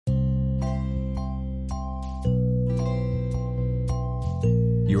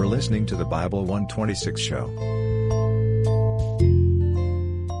listening to the Bible 126 show.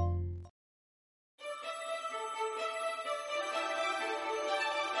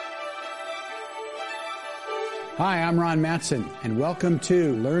 Hi, I'm Ron Mattson, and welcome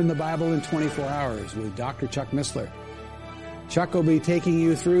to Learn the Bible in 24 Hours with Dr. Chuck Missler. Chuck will be taking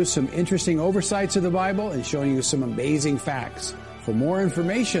you through some interesting oversights of the Bible and showing you some amazing facts. For more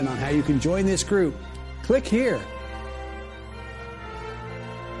information on how you can join this group, click here.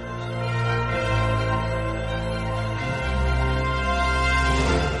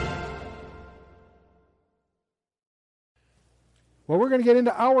 Well, we're going to get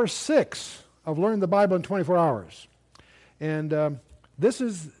into hour 6 of Learn the Bible in 24 Hours. And this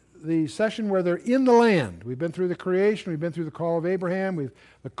is the session where they're in the land. We've been through the creation. We've been through the call of Abraham.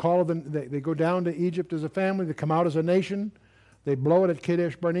 The call of they go down to Egypt as a family. They come out as a nation. They blow it at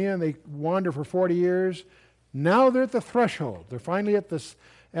Kadesh Barnea, and they wander for 40 years. Now they're at the threshold. They're finally at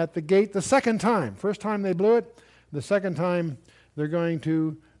the gate the second time. First time they blew it. The second time they're going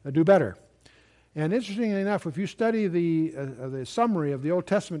to do better. And interestingly enough, if you study the summary of the Old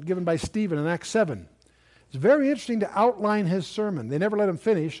Testament given by Stephen in Acts 7, it's very interesting to outline his sermon. They never let him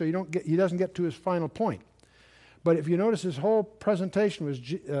finish, so he doesn't get to his final point. But if you notice, his whole presentation was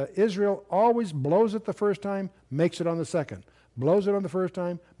Israel always blows it the first time, makes it on the second. Blows it on the first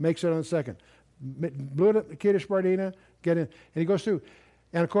time, makes it on the second. Blew it at Kadesh Barnea, get in. And he goes through.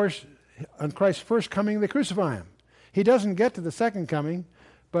 And of course, on Christ's first coming, they crucify him. He doesn't get to the second coming,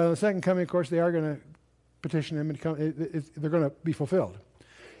 but on the second coming, of course, they are going to petition him, and they're going to be fulfilled.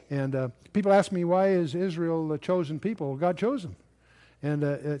 And people ask me, why is Israel the chosen people? Well, God chose them. And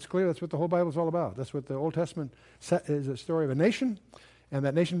it's clear that's what the whole Bible is all about. That's what the Old Testament is, a story of a nation, and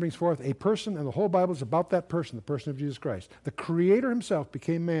that nation brings forth a person, and the whole Bible is about that person, the person of Jesus Christ. The Creator himself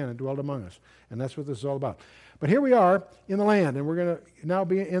became man and dwelt among us, and that's what this is all about. But here we are in the land, and we're going to now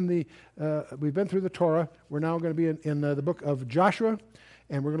be in we've been through the Torah. We're now going to be in the book of Joshua,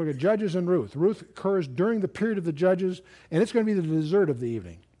 and we're going to look at Judges and Ruth. Ruth occurs during the period of the Judges, and it's going to be the dessert of the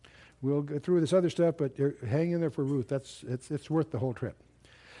evening. We'll go through this other stuff, but hang in there for Ruth. It's worth the whole trip.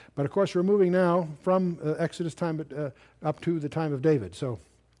 But of course, we're moving now from Exodus time up to the time of David. So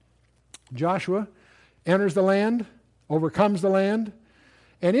Joshua enters the land, overcomes the land,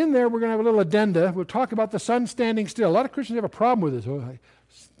 and in there we're going to have a little addenda. We'll talk about the sun standing still. A lot of Christians have a problem with this. Oh,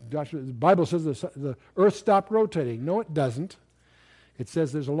 Joshua, the Bible says the earth stopped rotating. No, it doesn't. It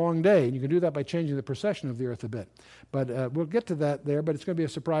says there's a long day, and you can do that by changing the precession of the earth a bit. But we'll get to that there, but it's going to be a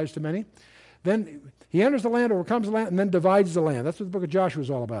surprise to many. Then he enters the land, overcomes the land, and then divides the land. That's what the book of Joshua is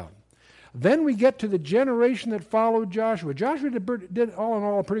all about. Then we get to the generation that followed Joshua. Joshua did all in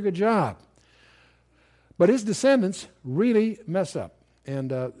all a pretty good job. But his descendants really mess up.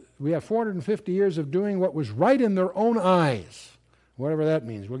 And we have 450 years of doing what was right in their own eyes, whatever that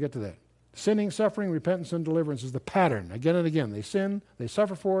means. We'll get to that. Sinning, suffering, repentance, and deliverance is the pattern. Again and again. They sin, they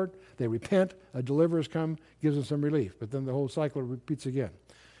suffer for it, they repent, a deliverer comes, gives them some relief. But then the whole cycle repeats again.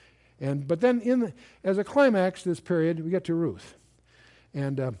 But then as a climax to this period, we get to Ruth.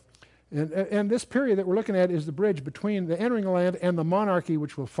 And this period that we're looking at is the bridge between the entering the land and the monarchy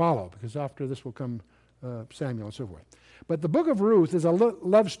which will follow, because after this will come Samuel and so forth. But the book of Ruth is a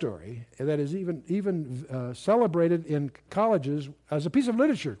love story that is even celebrated in colleges as a piece of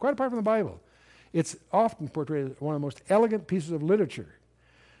literature, quite apart from the Bible. It's often portrayed as one of the most elegant pieces of literature.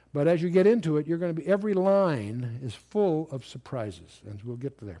 But as you get into it, every line is full of surprises, and we'll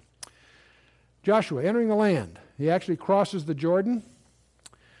get to there. Joshua, entering the land. He actually crosses the Jordan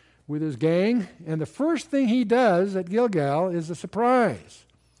with his gang, and the first thing he does at Gilgal is a surprise.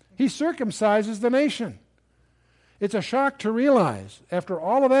 He circumcises the nation. It's a shock to realize, after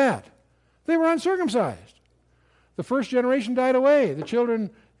all of that, they were uncircumcised. The first generation died away. The children,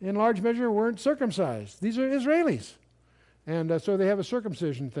 in large measure, weren't circumcised. These are Israelis. And so they have a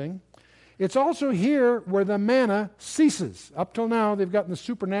circumcision thing. It's also here where the manna ceases. Up till now, they've gotten the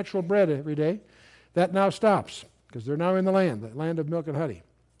supernatural bread every day. That now stops, because they're now in the land of milk and honey.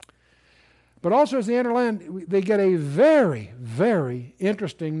 But also as they enter land, they get a very, very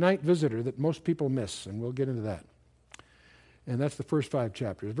interesting night visitor that most people miss, and we'll get into that. And that's the first 5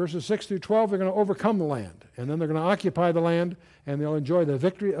 chapters. Verses 6 through 12, they're going to overcome the land, and then they're going to occupy the land, and they'll enjoy the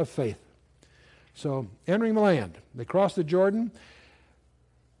victory of faith. So, entering the land, they cross the Jordan.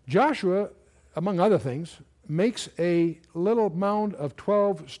 Joshua, among other things, makes a little mound of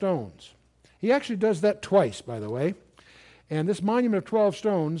 12 stones. He actually does that twice, by the way. And this monument of 12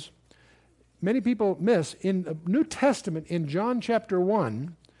 stones, many people miss. In the New Testament, in John chapter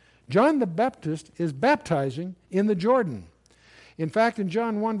 1, John the Baptist is baptizing in the Jordan. In fact, in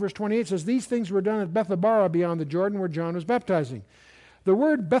John 1, verse 28, it says, "These things were done at Bethabara beyond the Jordan where John was baptizing." The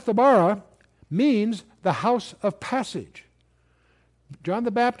word Bethabara means the house of passage. John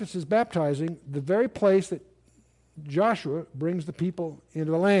the Baptist is baptizing the very place that Joshua brings the people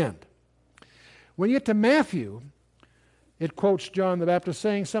into the land. When you get to Matthew, it quotes John the Baptist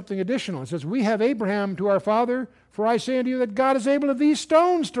saying something additional. It says, "We have Abraham to our father, for I say unto you that God is able of these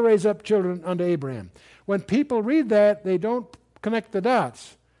stones to raise up children unto Abraham." When people read that, they don't connect the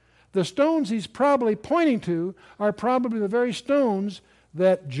dots. The stones he's probably pointing to are probably the very stones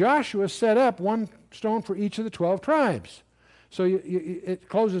that Joshua set up, one stone for each of the 12 tribes. So it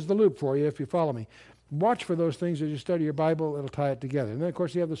closes the loop for you if you follow me. Watch for those things as you study your Bible. It'll tie it together. And then, of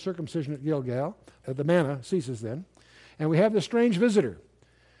course, you have the circumcision at Gilgal. The manna ceases then. And we have the strange visitor.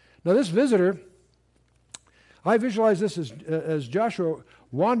 Now, this visitor, I visualize this as Joshua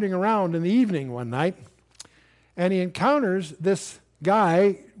wandering around in the evening one night, and he encounters this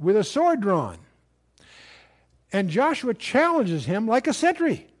guy with a sword drawn. And Joshua challenges him like a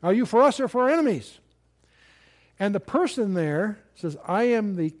sentry. Are you for us or for our enemies? And the person there says, "I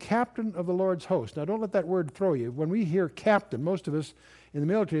am the captain of the Lord's host." Now, don't let that word throw you. When we hear captain, most of us in the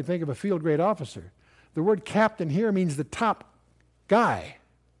military think of a field grade officer. The word captain here means the top guy,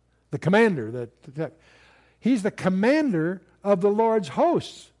 the commander. He's the commander of the Lord's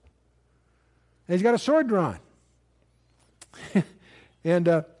hosts. And he's got a sword drawn.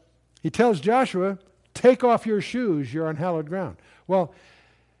 And he tells Joshua, "Take off your shoes, you're on hallowed ground." Well,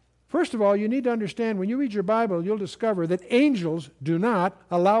 first of all, you need to understand, when you read your Bible, you'll discover that angels do not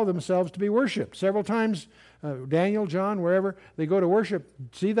allow themselves to be worshipped. Several times, Daniel, John, wherever, they go to worship,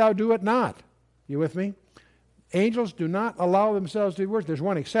 "See thou do it not." You with me? Angels do not allow themselves to be worshipped. There's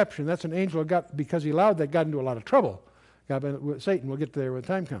one exception. That's an angel got, because he allowed that, got into a lot of trouble. With Satan. We'll get there when the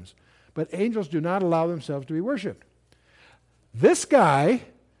time comes. But angels do not allow themselves to be worshipped. This guy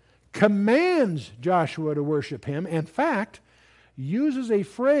commands Joshua to worship him. In fact, uses a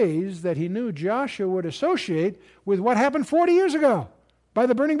phrase that he knew Joshua would associate with what happened 40 years ago by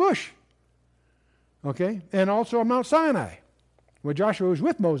the burning bush. Okay? And also on Mount Sinai, where Joshua was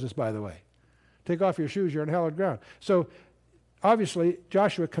with Moses, by the way. "Take off your shoes, you're on hallowed ground." So, obviously,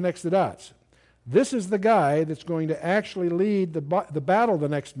 Joshua connects the dots. This is the guy that's going to actually lead the battle the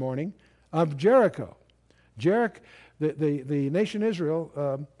next morning of Jericho. The nation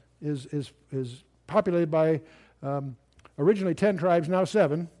Israel is populated by originally 10 tribes, now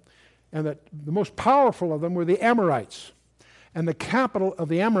 7, and that the most powerful of them were the Amorites. And the capital of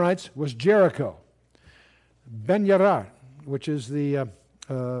the Amorites was Jericho. Ben Yarar, which is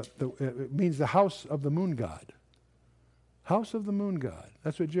it means the house of the moon god. House of the moon god.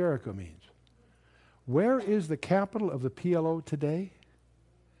 That's what Jericho means. Where is the capital of the PLO today?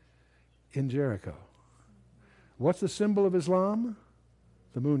 In Jericho. What's the symbol of Islam?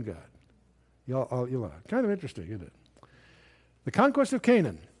 The moon god. Kind of interesting, isn't it? The conquest of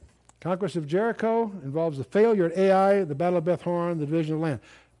Canaan. Conquest of Jericho involves the failure at Ai, the battle of Beth Horon, the division of land.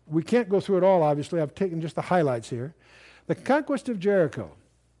 We can't go through it all, obviously. I've taken just the highlights here. The conquest of Jericho.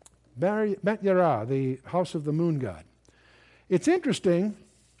 Bet Yarah, the house of the moon god. It's interesting.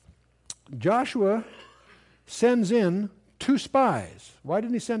 Joshua sends in 2 spies. Why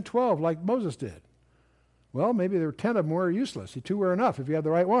didn't he send 12 like Moses did? Well, maybe there were 10 of them were useless. 2 were enough if you had the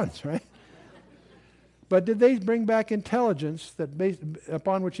right ones, right? But did they bring back intelligence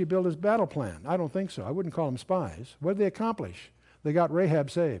upon which he built his battle plan? I don't think so. I wouldn't call them spies. What did they accomplish? They got Rahab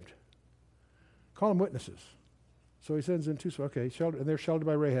saved. Call them witnesses. So he sends in 2 spies. Okay, and they're sheltered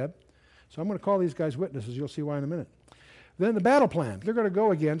by Rahab. So I'm going to call these guys witnesses. You'll see why in a minute. Then the battle plan. They're going to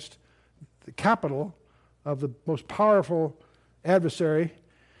go against the capital of the most powerful adversary.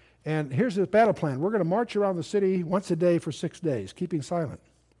 And here's the battle plan. We're going to march around the city once a day for 6 days, keeping silent.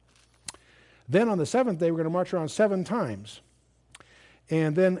 Then on the 7th day, we're going to march around 7 times.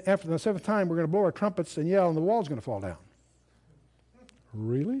 And then after the 7th time, we're going to blow our trumpets and yell, and the wall's going to fall down.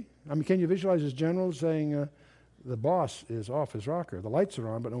 Really? I mean, can you visualize his generals saying, the boss is off his rocker. The lights are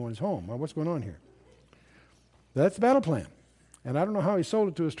on, but no one's home. Well, what's going on here? That's the battle plan. And I don't know how he sold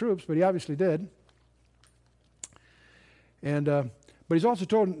it to his troops, but he obviously did. And but he's also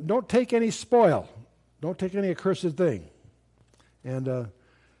told them, don't take any spoil. Don't take any accursed thing. And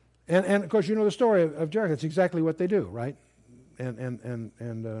of course, you know the story of Jericho. That's exactly what they do, right? And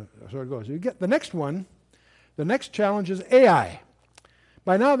so it goes. You get the next one. The next challenge is Ai.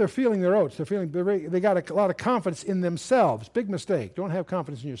 By now they're feeling their oats. They got a lot of confidence in themselves. Big mistake. Don't have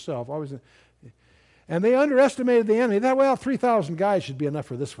confidence in yourself. And they underestimated the enemy. They thought, 3,000 guys should be enough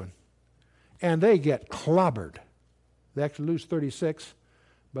for this one. And they get clobbered. They actually lose 36,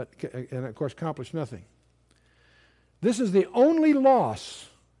 and of course accomplish nothing. This is the only loss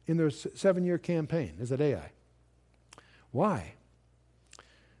in their 7-year campaign, is at Ai. Why?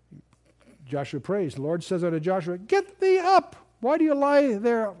 Joshua prays. The Lord says unto Joshua, "Get thee up! Why do you lie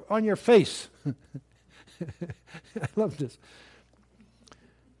there on your face?" I love this.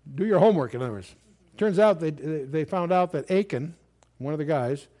 Do your homework, in other words. Turns out they found out that Achan, one of the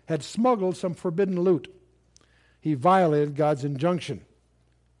guys, had smuggled some forbidden loot. He violated God's injunction.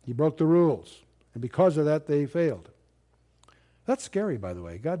 He broke the rules. And because of that, they failed. That's scary, by the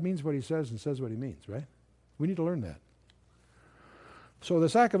way. God means what he says and says what he means, right? We need to learn that. So the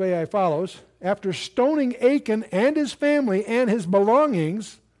sack of Ai follows. After stoning Achan and his family and his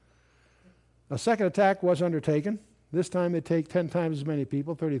belongings, a second attack was undertaken. This time they take 10 times as many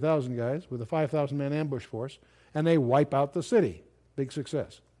people, 30,000 guys, with a 5,000-man ambush force, and they wipe out the city. Big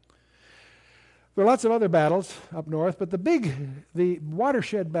success. There are lots of other battles up north, but the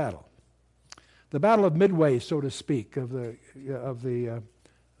watershed battle, the Battle of Midway, so to speak, of the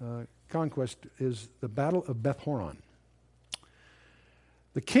conquest is the Battle of Beth Horon.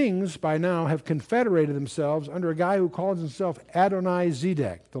 The kings, by now, have confederated themselves under a guy who calls himself Adonai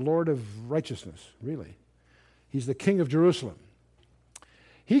Zedek, the Lord of Righteousness, really. He's the king of Jerusalem.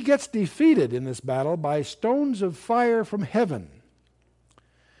 He gets defeated in this battle by stones of fire from heaven.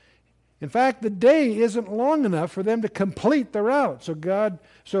 In fact, the day isn't long enough for them to complete the route. So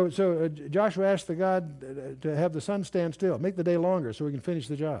Joshua asked the God to have the sun stand still, make the day longer so we can finish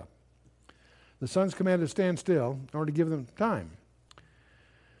the job. The sun's commanded to stand still in order to give them time.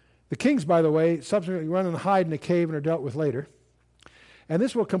 The kings, by the way, subsequently run and hide in a cave and are dealt with later. And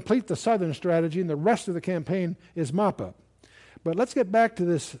this will complete the southern strategy, and the rest of the campaign is mop-up. But let's get back to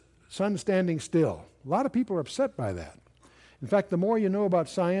this sun standing still. A lot of people are upset by that. In fact, the more you know about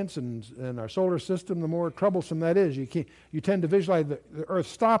science and our solar system, the more troublesome that is. You tend to visualize the Earth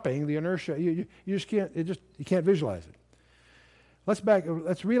stopping, the inertia. You just can't. You can't visualize it.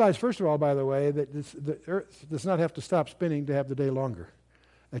 Let's realize first of all, by the way, that the Earth does not have to stop spinning to have the day longer.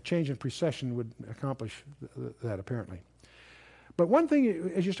 A change in precession would accomplish that, apparently. But one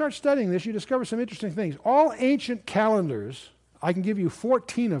thing, as you start studying this, you discover some interesting things. All ancient calendars, I can give you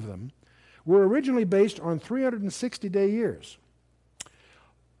 14 of them, were originally based on 360-day years.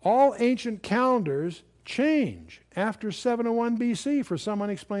 All ancient calendars change after 701 BC for some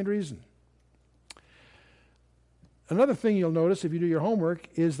unexplained reason. Another thing you'll notice if you do your homework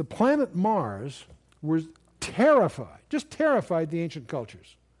is the planet Mars was just terrified the ancient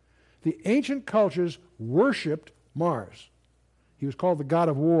cultures. The ancient cultures worshipped Mars. He was called the god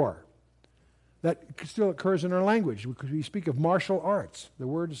of war. That still occurs in our language. We speak of martial arts. The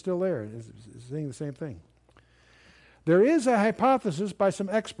word is still there. It's saying the same thing. There is a hypothesis by some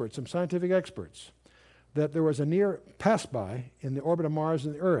experts, some scientific experts, that there was a near pass-by in the orbit of Mars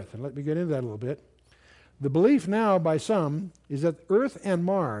and the Earth. And let me get into that a little bit. The belief now by some is that Earth and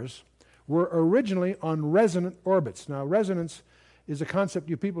Mars were originally on resonant orbits. Now, resonance is a concept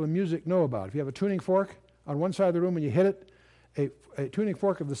you people in music know about. If you have a tuning fork on one side of the room and you hit it, a tuning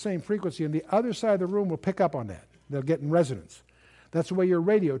fork of the same frequency on the other side of the room will pick up on that. They'll get in resonance. That's the way your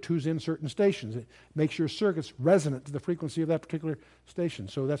radio tunes in certain stations. It makes your circuits resonant to the frequency of that particular station.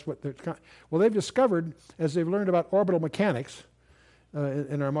 So that's what they've discovered, as they've learned about orbital mechanics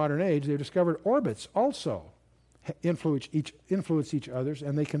in our modern age, they've discovered orbits also influence each other's,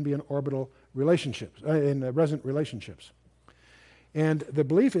 and they can be in orbital relationships, in resonant relationships. And the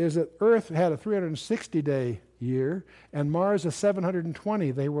belief is that Earth had a 360-day year, and Mars a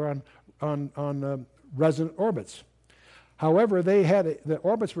 720. They were on resonant orbits. However, the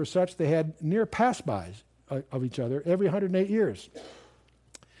orbits were such they had near pass-bys of each other every 108 years,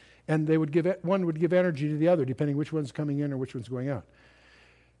 and one would give energy to the other, depending which one's coming in or which one's going out.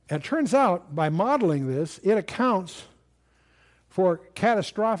 And it turns out, by modeling this, it accounts for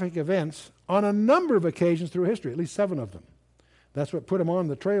catastrophic events on a number of occasions through history, at least 7 of them. That's what put them on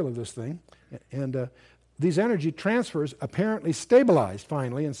the trail of this thing. And these energy transfers apparently stabilized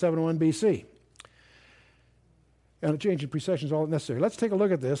finally in 701 BC. And a change in precession is all necessary. Let's take a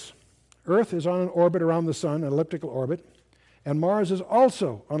look at this. Earth is on an orbit around the sun, an elliptical orbit, and Mars is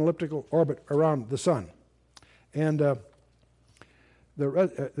also on an elliptical orbit around the sun. And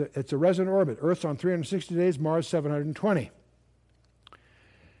it's a resonant orbit. Earth's on 360 days, Mars 720.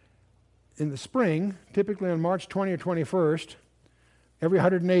 In the spring, typically on March 20 or 21st, every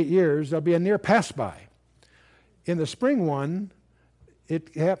 108 years, there'll be a near pass-by. In the spring one,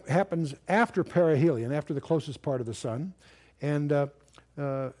 it happens after perihelion, after the closest part of the sun, and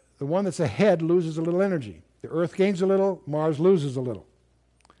the one that's ahead loses a little energy. The Earth gains a little, Mars loses a little.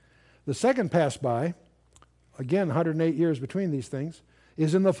 The second pass-by, again 108 years between these things,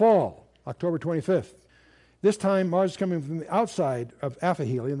 is in the fall, October 25th. This time, Mars is coming from the outside of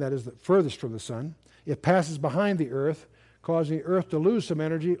aphelion, that is the furthest from the sun. It passes behind the Earth, causing the Earth to lose some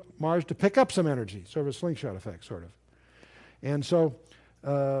energy, Mars to pick up some energy, sort of a slingshot effect, sort of. And so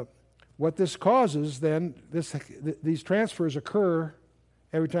what this causes then, these transfers occur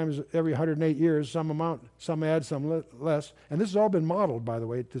every 108 years, some amount, some add, some less. And this has all been modeled, by the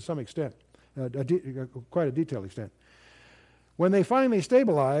way, to some extent, quite a detailed extent. When they finally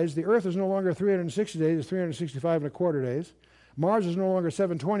stabilize, the Earth is no longer 360 days, it's 365 and a quarter days. Mars is no longer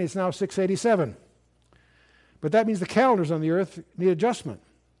 720, it's now 687. But that means the calendars on the Earth need adjustment.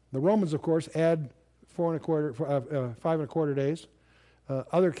 The Romans, of course, add 5 and a quarter days.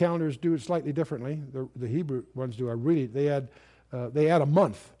 Other calendars do it slightly differently. The Hebrew ones do. They add a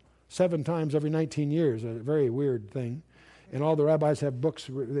month 7 times every 19 years. A very weird thing. And all the rabbis have books.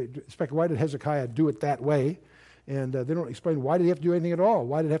 They expect, why did Hezekiah do it that way? And they don't explain why did he have to do anything at all.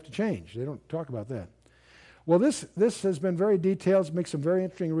 Why did it have to change? They don't talk about that. Well, this has been very detailed. Makes some very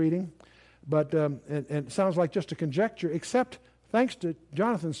interesting reading, but and it sounds like just a conjecture. Except thanks to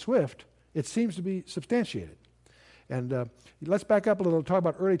Jonathan Swift, it seems to be substantiated. And let's back up a little and talk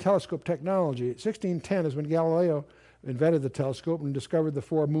about early telescope technology. 1610 is when Galileo invented the telescope and discovered the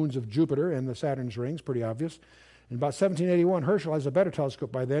 4 moons of Jupiter and the Saturn's rings, pretty obvious. In about 1781, Herschel has a better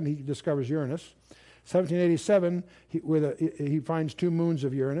telescope by then. He discovers Uranus. 1787, he finds 2 moons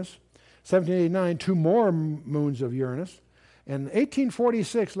of Uranus. 1789, 2 more moons of Uranus. And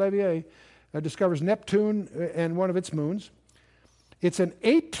 1846, Levier discovers Neptune and one of its moons. It's in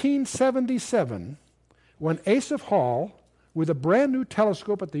 1877 when Asaph Hall, with a brand new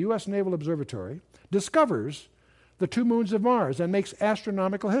telescope at the U.S. Naval Observatory, discovers the 2 moons of Mars and makes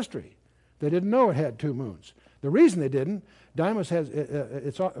astronomical history. They didn't know it had 2 moons. The reason they didn't, Deimos has,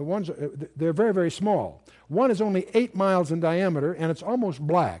 they're very, very small. One is only 8 miles in diameter, and it's almost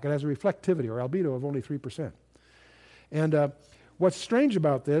black. It has a reflectivity, or albedo, of only 3%. And what's strange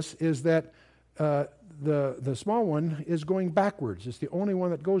about this is that the small one is going backwards. It's the only one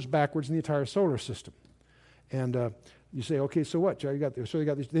that goes backwards in the entire solar system. And you say, okay, so what? You got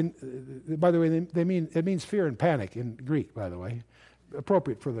these. By the way, it means fear and panic in Greek. By the way,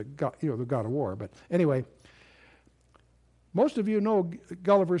 appropriate for the god of war. But anyway, most of you know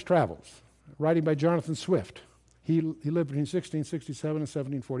Gulliver's Travels, writing by Jonathan Swift. He lived between 1667 and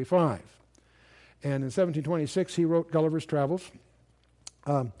 1745, and in 1726 he wrote Gulliver's Travels.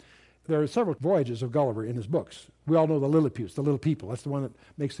 There are several voyages of Gulliver in his books. We all know the Lilliputians, the little people. That's the one that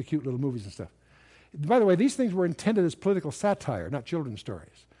makes the cute little movies and stuff. By the way, these things were intended as political satire, not children's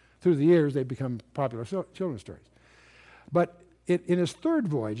stories. Through the years, they've become popular children's stories. But in his 3rd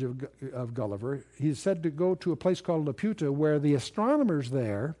voyage of Gulliver, he's said to go to a place called Laputa, where the astronomers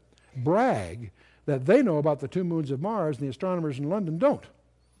there brag that they know about the 2 moons of Mars, and the astronomers in London don't.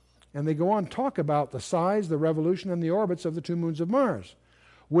 And they go on to talk about the size, the revolution, and the orbits of the 2 moons of Mars,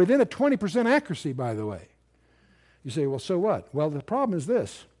 within a 20% accuracy, by the way. You say, well, so what? Well, the problem is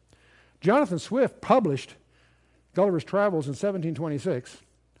this. Jonathan Swift published Gulliver's Travels in 1726,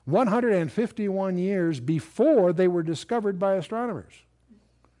 151 years before they were discovered by astronomers.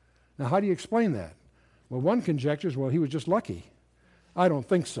 Now, how do you explain that? Well, one conjecture is, well, he was just lucky. I don't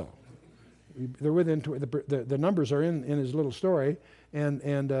think so. They're within the numbers are in his little story,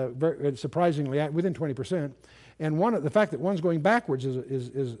 and very surprisingly within 20%. And the fact that one's going backwards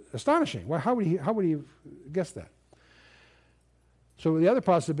is astonishing. Well, how would he guess that? So the other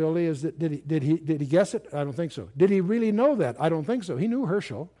possibility is that did he guess it? I don't think so. Did he really know that? I don't think so. He knew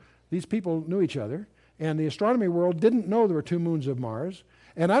Herschel. These people knew each other, and the astronomy world didn't know there were 2 moons of Mars,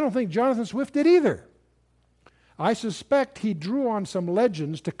 and I don't think Jonathan Swift did either. I suspect he drew on some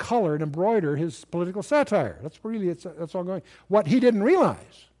legends to color and embroider his political satire. That's all going. What he didn't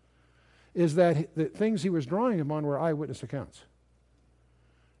realize is that the things he was drawing upon were eyewitness accounts.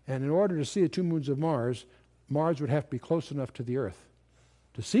 And in order to see the 2 moons of Mars, Mars would have to be close enough to the Earth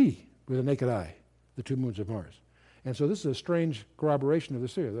to see with the naked eye the 2 moons of Mars. And so this is a strange corroboration of the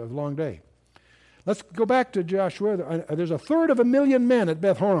theory of the long day. Let's go back to Joshua. There's 1/3 men at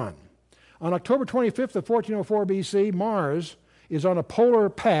Beth Horon. On October 25th of 1404 BC, Mars is on a polar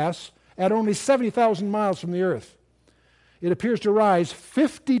pass at only 70,000 miles from the Earth. It appears to rise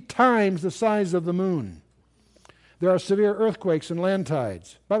 50 times the size of the moon. There are severe earthquakes and land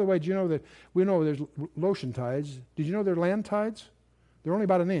tides. By the way, do you know that we know there's ocean tides? Did you know there are land tides? They're only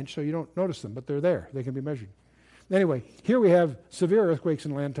about 1 inch, so you don't notice them, but they're there. They can be measured. Anyway, here we have severe earthquakes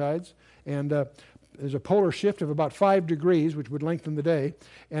and land tides, and there's a polar shift of about 5 degrees, which would lengthen the day,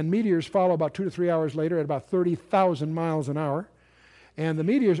 and meteors follow about 2 to 3 hours later at about 30,000 miles an hour. And the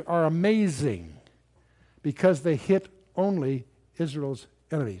meteors are amazing because they hit only Israel's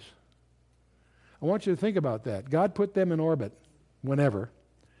enemies. I want you to think about that. God put them in orbit whenever,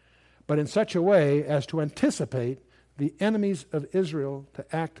 but in such a way as to anticipate the enemies of Israel to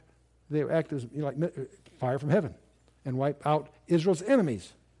act. They act as like fire from heaven and wipe out Israel's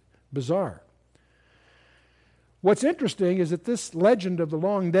enemies. Bizarre. What's interesting is that this legend of the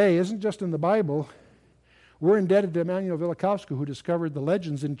long day isn't just in the Bible. We're indebted to Emanuel Velikovsky, who discovered the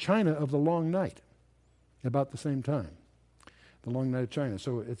legends in China of the long night about the same time. The long night of China.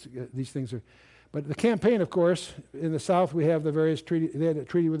 So these things are... But the campaign, of course, in the south we have the various treaties. They had a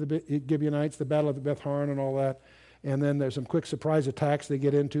treaty with the Gibeonites, the Battle of Beth Horon and all that. And then there's some quick surprise attacks they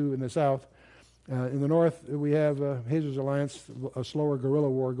get into in the south. In the north we have Hazar's Alliance, a slower guerrilla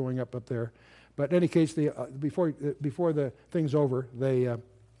war going up there. But in any case, before the thing's over, they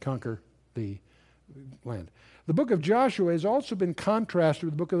conquer the land. The book of Joshua has also been contrasted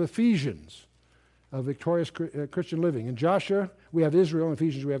with the book of Ephesians, of victorious Christian living. In Joshua, we have Israel. In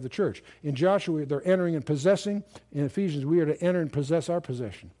Ephesians, we have the church. In Joshua, they're entering and possessing. In Ephesians, we are to enter and possess our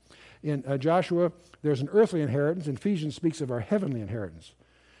possession. In Joshua, there's an earthly inheritance. In Ephesians speaks of our heavenly inheritance.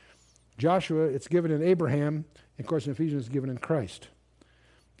 Joshua, it's given in Abraham. And of course, in Ephesians, it's given in Christ.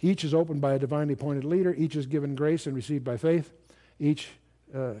 Each is opened by a divinely appointed leader. Each is given grace and received by faith. Each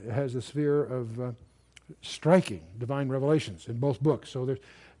has the sphere of striking divine revelations in both books. So there's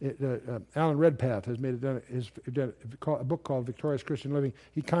Alan Redpath has made a book called Victorious Christian Living.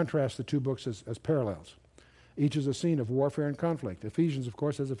 He contrasts the two books as parallels. Each is a scene of warfare and conflict. Ephesians, of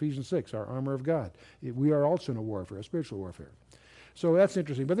course, has Ephesians 6, our armor of God. We are also in a warfare, a spiritual warfare. So that's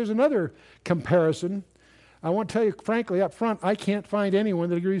interesting. But there's another comparison. I want to tell you, frankly, up front, I can't find anyone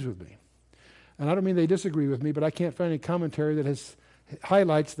that agrees with me. And I don't mean they disagree with me, but I can't find any commentary that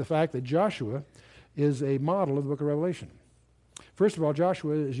highlights the fact that Joshua is a model of the book of Revelation. First of all,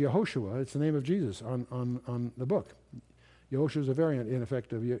 Joshua is Yehoshua. It's the name of Jesus on the book. Yehoshua is a variant, in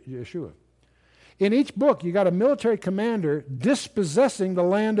effect, of Yeshua. In each book, you got a military commander dispossessing the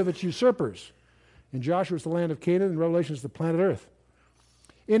land of its usurpers. In Joshua, it's the land of Canaan. In Revelation, it's the planet Earth.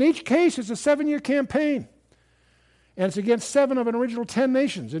 In each case, it's a 7-year campaign. And it's against 7 of an original 10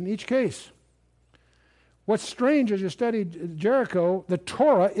 nations in each case. What's strange as you study Jericho, the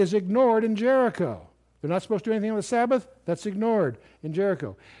Torah is ignored in Jericho. They're not supposed to do anything on the Sabbath. That's ignored in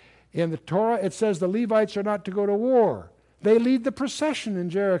Jericho. In the Torah, it says the Levites are not to go to war. They lead the procession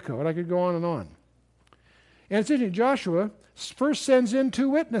in Jericho. And I could go on and on. And it's interesting, Joshua first sends in 2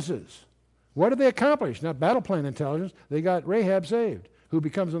 witnesses. What did they accomplish? Not battle plan intelligence. They got Rahab saved, who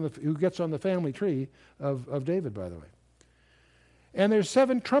gets on the family tree of David, by the way. And there's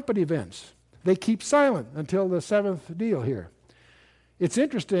 7 trumpet events. They keep silent until the 7th deal here. It's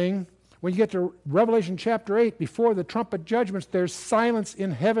interesting, when you get to Revelation chapter 8, before the trumpet judgments, there's silence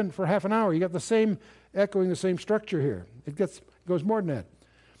in heaven for half an hour. You got the same, echoing the same structure here. It goes more than that.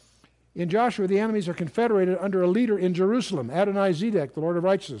 In Joshua, the enemies are confederated under a leader in Jerusalem, Adonai-Zedek, the Lord of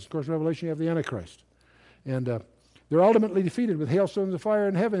righteousness. Of course, in Revelation, you have the Antichrist. And they're ultimately defeated with hailstones of fire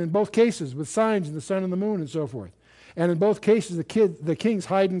in heaven, in both cases, with signs in the sun and the moon and so forth. And in both cases, the kings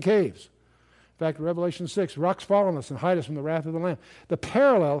hide in caves. In fact, Revelation 6, rocks fall on us and hide us from the wrath of the Lamb. The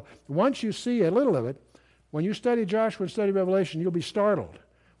parallel, once you see a little of it, when you study Joshua and study Revelation, you'll be startled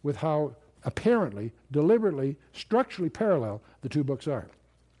with how apparently, deliberately, structurally parallel the two books are.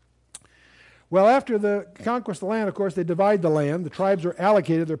 Well, after the conquest of the land, of course, they divide the land. The tribes are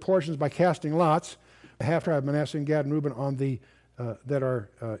allocated their portions by casting lots. The half-tribe, Manasseh and Gad and Reuben, on that are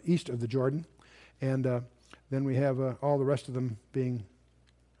east of the Jordan. And then we have all the rest of them being...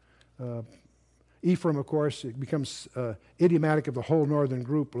 Ephraim, of course, it becomes idiomatic of the whole northern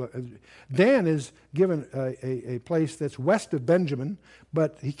group. Dan is given a place that's west of Benjamin,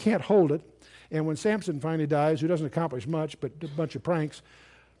 but he can't hold it. And when Samson finally dies, who doesn't accomplish much, but a bunch of pranks,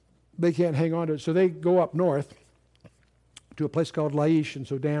 they can't hang on to it. So they go up north to a place called Laish, and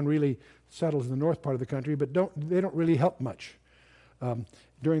so Dan really settles in the north part of the country, but they don't really help much.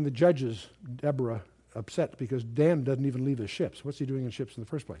 During the Judges, Deborah upset because Dan doesn't even leave his ships. What's he doing in ships in the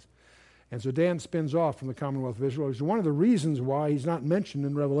first place? And so Dan spins off from the Commonwealth of Israel. It's one of the reasons why he's not mentioned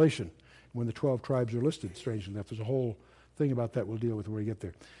in Revelation when the 12 tribes are listed, strangely enough. There's a whole thing about that we'll deal with when we get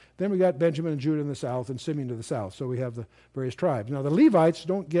there. Then we got Benjamin and Judah in the south and Simeon to the south. So we have the various tribes. Now the Levites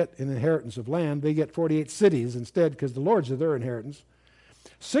don't get an inheritance of land. They get 48 cities instead because the Lord's are their inheritance.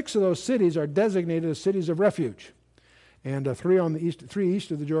 6 of those cities are designated as cities of refuge. And 3 on the east, 3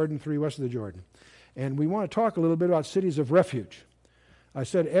 east of the Jordan, 3 west of the Jordan. And we want to talk a little bit about cities of refuge. I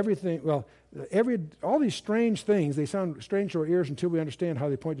said all these strange things, they sound strange to our ears until we understand how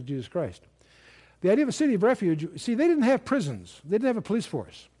they point to Jesus Christ. The idea of a city of refuge, see, they didn't have prisons. They didn't have a police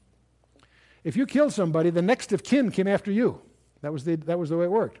force. If you killed somebody, the next of kin came after you. That was the way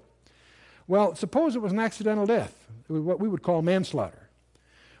it worked. Well, suppose it was an accidental death, what we would call manslaughter.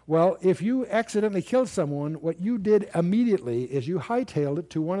 Well, if you accidentally killed someone, what you did immediately is you hightailed it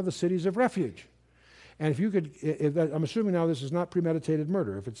to one of the cities of refuge. And if you could, I'm assuming now this is not premeditated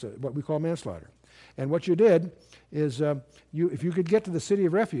murder, if it's what we call manslaughter. And what you did is, if you could get to the city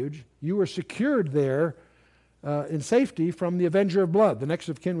of refuge, you were secured there in safety from the avenger of blood. The next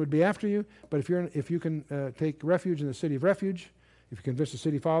of kin would be after you, but if you can take refuge in the city of refuge, if you convince the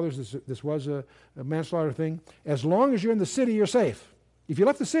city fathers this was a manslaughter thing, as long as you're in the city, you're safe. If you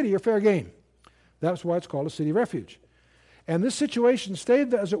left the city, you're fair game. That's why it's called a city of refuge. And this situation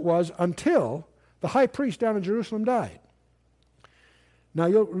stayed as it was until the high priest down in Jerusalem died. Now,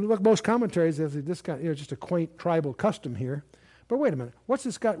 you'll look most commentaries as this guy, just a quaint tribal custom here. But wait a minute, what's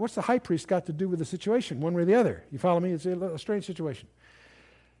the high priest got to do with the situation, one way or the other? You follow me? It's a strange situation.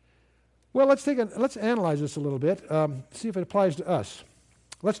 Well, let's analyze this a little bit, see if it applies to us.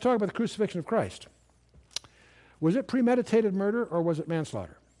 Let's talk about the crucifixion of Christ. Was it premeditated murder or was it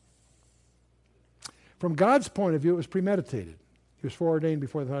manslaughter? From God's point of view, it was premeditated. He was foreordained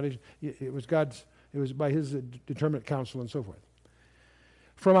before the foundation. It was by his determinate counsel and so forth.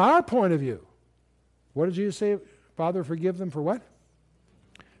 From our point of view, what did Jesus say? Father, forgive them for what?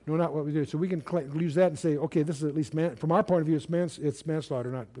 No, not what we do. So we can use that and say, okay, this is at least from our point of view, it's manslaughter,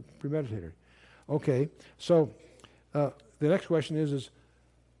 not premeditated. Okay, so the next question is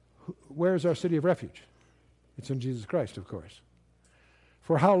where is our city of refuge? It's in Jesus Christ, of course.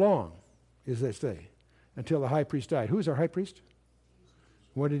 For how long is that stay? Until the high priest died. Who's our high priest?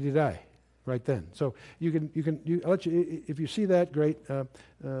 When did he die? Right then. So I'll let you, if you see that, great.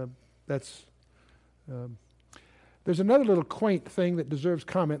 There's another little quaint thing that deserves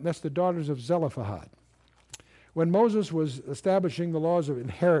comment, and that's the daughters of Zelophehad. When Moses was establishing the laws of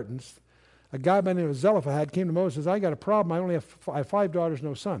inheritance, a guy by the name of Zelophehad came to Moses and says, I got a problem. I have 5 daughters,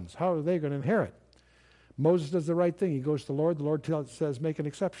 no sons. How are they going to inherit? Moses does the right thing. He goes to the Lord. The Lord says, make an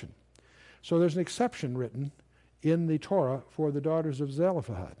exception. So there's an exception written in the Torah for the daughters of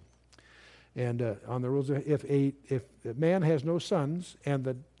Zelophehad. And on the rules, if a man has no sons and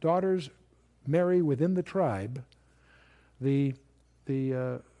the daughters marry within the tribe, the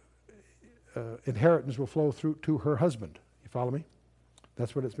inheritance will flow through to her husband. You follow me?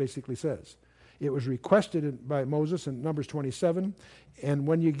 That's what it basically says. It was requested by Moses in Numbers 27, and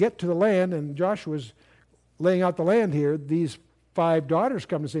when you get to the land, and Joshua's laying out the land here, these 5 daughters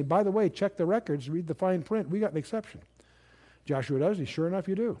come and say, by the way, check the records, read the fine print, we got an exception. Joshua does, sure enough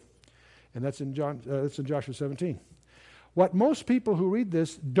you do. And that's in Joshua 17. What most people who read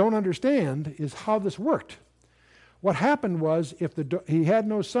this don't understand is how this worked. What happened was, if he had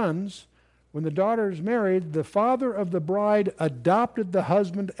no sons, when the daughters married, the father of the bride adopted the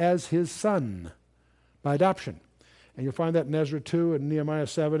husband as his son by adoption. And you'll find that in Ezra 2 and Nehemiah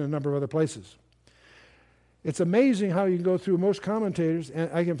 7 and a number of other places. It's amazing how you can go through most commentators, and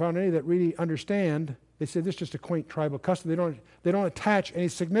I can find any that really understand. They say this is just a quaint tribal custom. They don't attach any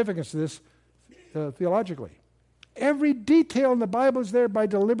significance to this theologically. Every detail in the Bible is there by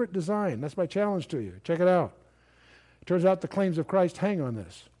deliberate design. That's my challenge to you. Check it out. It turns out the claims of Christ hang on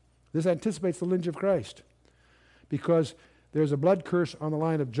this. This anticipates the lineage of Christ because there's a blood curse on the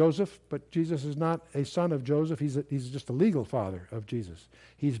line of Joseph, but Jesus is not a son of Joseph. He's just a legal father of Jesus.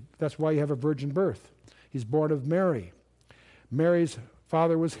 That's why you have a virgin birth. He's born of Mary. Mary's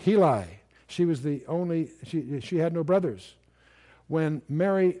father was Heli. She was the only, she had no brothers. When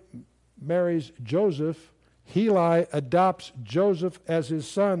Mary marries Joseph, Heli adopts Joseph as his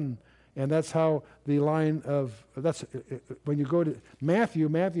son, and that's how the line of, when you go to Matthew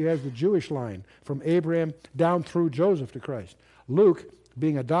has the Jewish line from Abraham down through Joseph to Christ. Luke,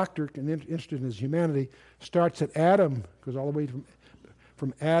 being a doctor and interested in his humanity, starts at Adam, goes all the way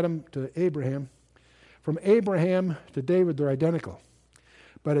from Adam to Abraham. From Abraham to David, they're identical.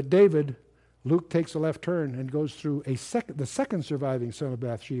 But at David, Luke takes a left turn and goes through the second surviving son of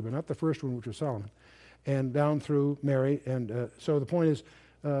Bathsheba, not the first one, which was Solomon, and down through Mary. And so the point is,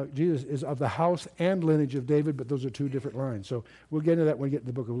 Jesus is of the house and lineage of David, but those are 2 different lines. So we'll get into that when we get to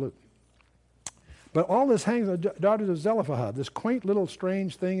the book of Luke. But all this hangs on the daughters of Zelophehad, this quaint little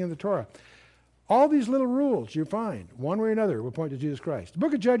strange thing in the Torah. All these little rules you find, one way or another, will point to Jesus Christ. The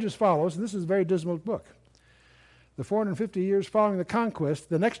book of Judges follows, and this is a very dismal book. The 450 years following the conquest,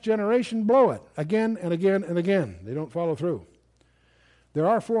 the next generation blow it again and again and again. They don't follow through. There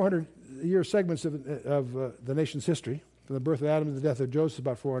are 400-year segments of the nation's history. From the birth of Adam to the death of Joseph,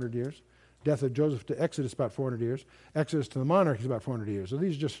 about 400 years. Death of Joseph to Exodus, about 400 years. Exodus to the monarchy is about 400 years. So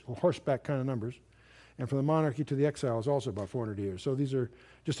these are just horseback kind of numbers. And from the monarchy to the exile is also about 400 years. So these are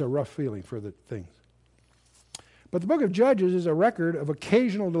just a rough feeling for the things. But the book of Judges is a record of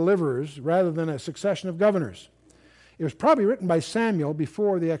occasional deliverers rather than a succession of governors. It was probably written by Samuel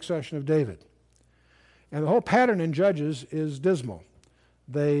before the accession of David. And the whole pattern in Judges is dismal.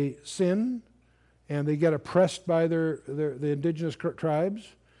 They sin, and they get oppressed by the indigenous tribes,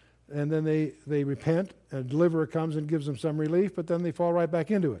 and then they repent, and a deliverer comes and gives them some relief, but then they fall right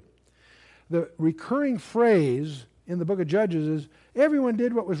back into it. The recurring phrase in the book of Judges is, everyone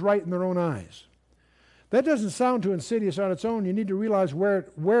did what was right in their own eyes. That doesn't sound too insidious on its own. You need to realize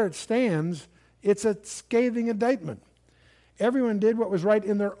where it stands. It's a scathing indictment. Everyone did what was right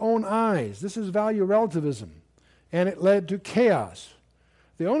in their own eyes. This is value relativism, and it led to chaos.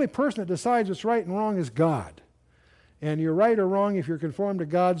 The only person that decides what's right and wrong is God. And you're right or wrong if you're conformed to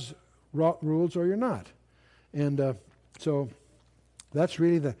God's rules or you're not. And so that's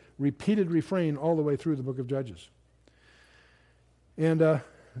really the repeated refrain all the way through the book of Judges. And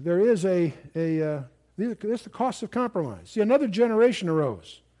there is this is the cost of compromise. See, another generation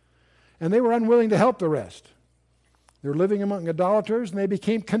arose, and they were unwilling to help the rest. They were living among idolaters, and they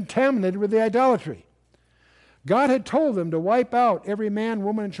became contaminated with the idolatry. God had told them to wipe out every man,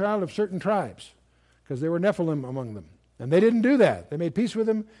 woman, and child of certain tribes, because there were Nephilim among them. And they didn't do that. They made peace with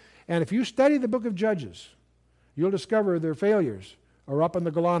them. And if you study the book of Judges, you'll discover their failures are up in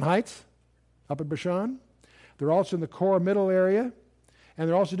the Golan Heights, up in Bashan. They're also in the core middle area, and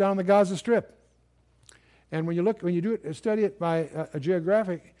they're also down the Gaza Strip. And when you study it by a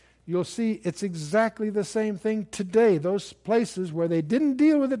geographic, you'll see it's exactly the same thing today. Those places where they didn't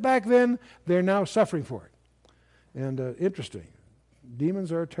deal with it back then, they're now suffering for it. And interesting.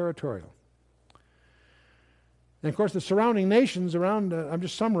 Demons are territorial. And of course, the surrounding nations around, I'm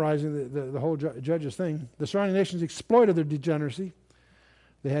just summarizing the whole Judges thing. The surrounding nations exploited their degeneracy.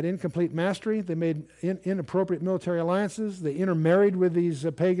 They had incomplete mastery. They made inappropriate military alliances. They intermarried with these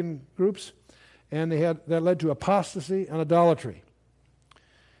pagan groups. And that led to apostasy and idolatry.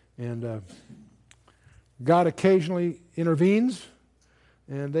 And God occasionally intervenes,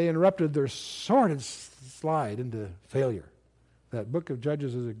 and they interrupted their sordid slide into failure. That book of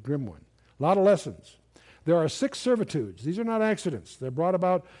Judges is a grim one. A lot of lessons. There are 6 servitudes. These are not accidents. They're brought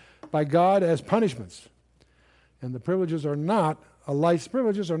about by God as punishments. And the privileges are not a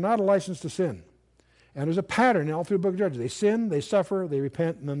license to sin. And there's a pattern all through the book of Judges. They sin, they suffer, they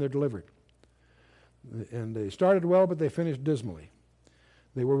repent, and then they're delivered. And they started well, but they finished dismally.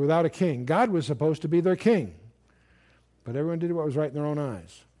 They were without a king. God was supposed to be their king, but everyone did what was right in their own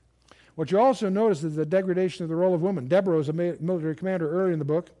eyes. What you also notice is the degradation of the role of woman. Deborah was a military commander early in the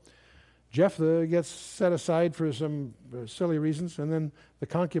book. Jephthah gets set aside for some silly reasons, and then the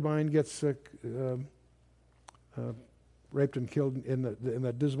concubine gets raped and killed in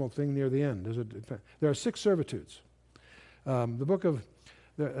that dismal thing near the end. There are 6 servitudes. In the book of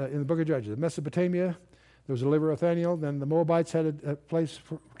Judges, Mesopotamia, there was a deliverer, Othniel. Then the Moabites had a place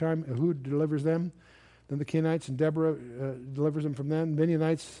for time. Ehud delivers them. Then the Kenites, and Deborah delivers them from them.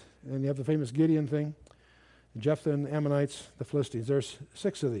 Midianites, and you have the famous Gideon thing. Jephthah and the Ammonites, the Philistines. There's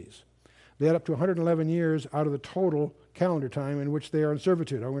 6 of these. They add up to 111 years out of the total calendar time in which they are in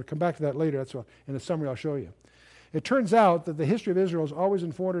servitude. I'm going to come back to that later. That's in a summary I'll show you. It turns out that the history of Israel is always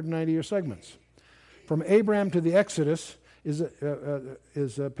in 490-year segments. From Abraham to the Exodus is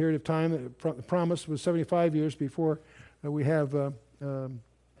a period of time. The promise was 75 years before we have, we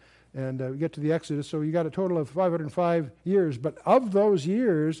get to the Exodus. So you got a total of 505 years. But of those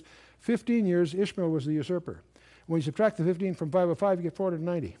years, 15 years, Ishmael was the usurper. When you subtract the 15 from 505, you get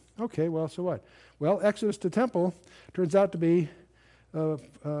 490. Okay, well, so what? Well, Exodus to Temple turns out to be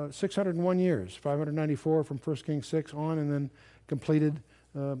 601 years, 594 from 1 Kings 6 on, and then completed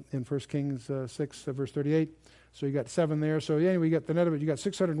in 1 Kings 6, verse 38. So you got 7 there. So anyway, you got the net of it. You got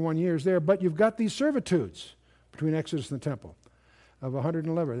 601 years there, but you've got these servitudes between Exodus and the temple of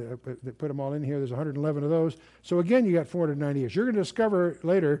 111. They put them all in here. There's 111 of those. So again, you got 490 years. You're going to discover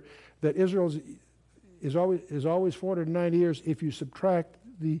later that Israel is always 490 years if you subtract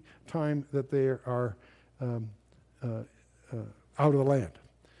the time that they are out of the land.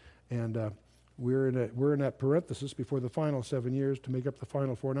 And we're in that parenthesis before the final 7 years to make up the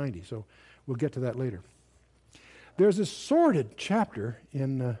final 490. So we'll get to that later. There's this sordid chapter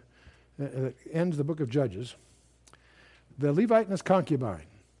that ends the book of Judges. The Levite and his concubine.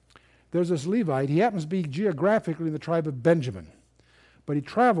 There's this Levite. He happens to be geographically in the tribe of Benjamin. But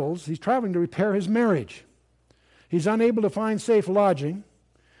he's traveling to repair his marriage. He's unable to find safe lodging.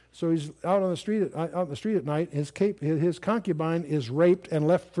 So he's out on the street at night. His concubine is raped and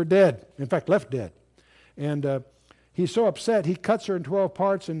left for dead. In fact, left dead. And he's so upset, he cuts her in 12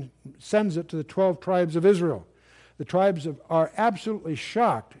 parts and sends it to the 12 tribes of Israel. The tribes are absolutely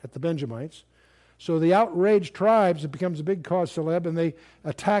shocked at the Benjamites. So the outraged tribes, it becomes a big cause celeb, and they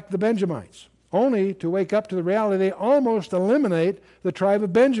attack the Benjamites. only to wake up to the reality they almost eliminate the tribe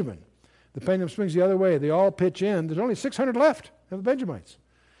of Benjamin. The pendulum swings the other way. They all pitch in. There's only 600 left of the Benjamites.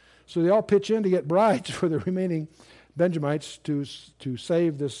 So they all pitch in to get brides for the remaining Benjamites to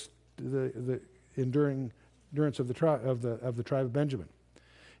save the endurance of the tribe of Benjamin.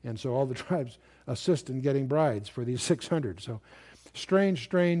 And so all the tribes assist in getting brides for these 600. So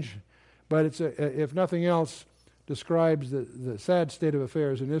strange, but it's if nothing else describes the sad state of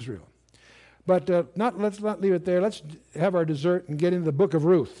affairs in Israel. But let's not leave it there. Let's have our dessert and get into the book of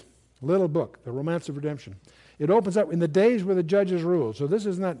Ruth, little book, the romance of redemption. It opens up in the days where the judges ruled. So this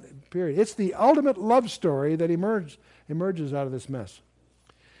is not period. It's the ultimate love story that emerges out of this mess.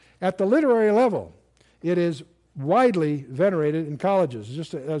 At the literary level, it is widely venerated in colleges,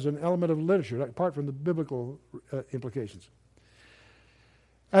 just as an element of literature, apart from the biblical implications.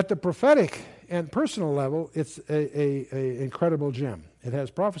 At the prophetic and personal level, it's a incredible gem. It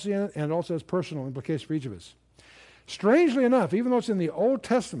has prophecy in it, and it also has personal implications for each of us. Strangely enough, even though it's in the Old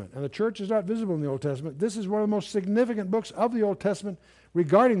Testament, and the church is not visible in the Old Testament, this is one of the most significant books of the Old Testament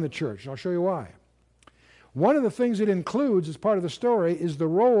regarding the church, and I'll show you why. One of the things it includes as part of the story is the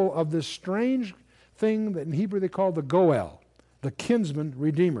role of this strange thing that in Hebrew they call the Goel, the kinsman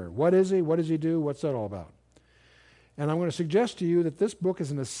redeemer. What is he? What does he do? What's that all about? And I'm going to suggest to you that this book is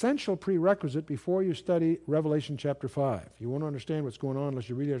an essential prerequisite before you study Revelation chapter 5. You won't understand what's going on unless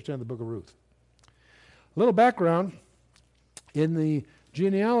you really understand the book of Ruth. A little background. In the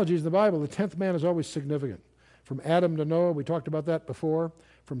genealogies of the Bible, the 10th man is always significant. From Adam to Noah, we talked about that before.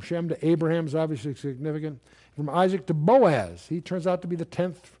 From Shem to Abraham is obviously significant. From Isaac to Boaz, he turns out to be the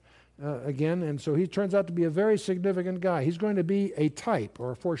 10th again, and so he turns out to be a very significant guy. He's going to be a type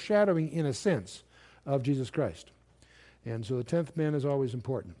or a foreshadowing, in a sense, of Jesus Christ. And so the 10th man is always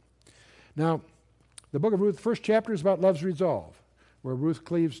important. Now, the book of Ruth, the first chapter is about love's resolve, where Ruth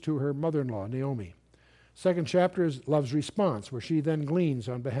cleaves to her mother-in-law, Naomi. Second chapter is love's response, where she then gleans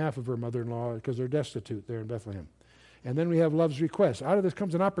on behalf of her mother-in-law because they're destitute there in Bethlehem. And then we have love's request. Out of this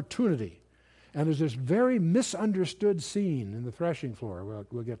comes an opportunity. And there's this very misunderstood scene in the threshing floor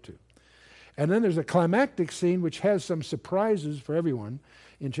we'll get to. And then there's a climactic scene which has some surprises for everyone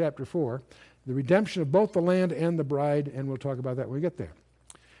in chapter 4. The redemption of both the land and the bride, and we'll talk about that when we get there.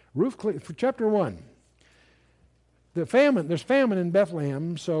 For chapter 1, there's famine in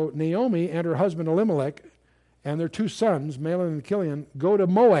Bethlehem, so Naomi and her husband Elimelech and their two sons, Mahlon and Chilion, go to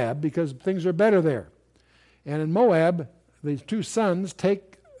Moab because things are better there. And in Moab, these two sons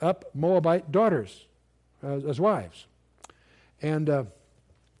take up Moabite daughters as wives. And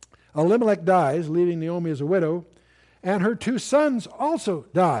Elimelech dies, leaving Naomi as a widow, and her two sons also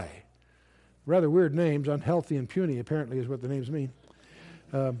die. Rather weird names, unhealthy and puny, apparently is what the names mean.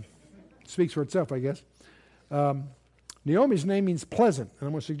 Speaks for itself, I guess. Naomi's name means pleasant, and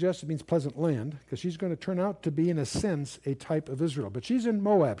I'm going to suggest it means pleasant land, because she's going to turn out to be, in a sense, a type of Israel. But she's in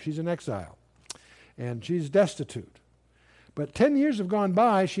Moab, she's in exile, and she's destitute. But 10 years have gone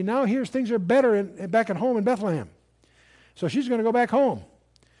by, she now hears things are better back at home in Bethlehem. So she's going to go back home.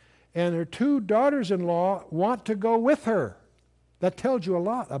 And her two daughters-in-law want to go with her. That tells you a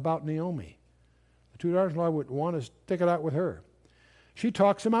lot about Naomi. The two daughters-in-law would want to stick it out with her. She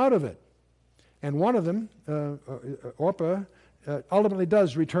talks them out of it. And one of them, Orpah, ultimately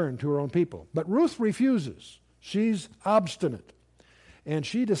does return to her own people. But Ruth refuses. She's obstinate. And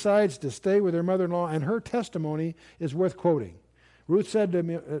she decides to stay with her mother-in-law, and her testimony is worth quoting. Ruth said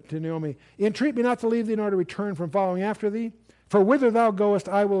to Naomi, "Entreat me not to leave thee, nor to return from following after thee. For whither thou goest,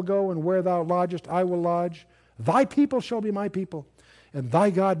 I will go, and where thou lodgest, I will lodge. Thy people shall be my people, and thy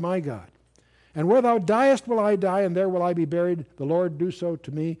God my God. And where thou diest will I die, and there will I be buried. The Lord do so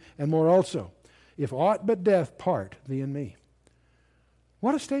to me, and more also, if aught but death part thee and me."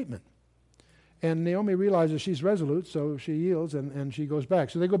 What a statement. And Naomi realizes she's resolute, so she yields, and she goes back.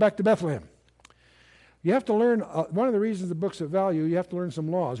 So they go back to Bethlehem. You have to learn, one of the reasons the book's of value, you have to learn some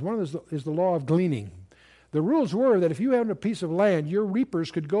laws. One of them is the law of gleaning. The rules were that if you had a piece of land, your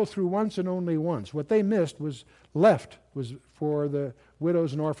reapers could go through once and only once. What they missed was for the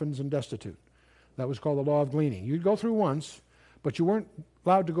widows and orphans and destitute. That was called the law of gleaning. You'd go through once, but you weren't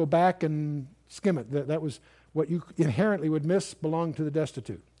allowed to go back and skim it. That was what you inherently would miss belonged to the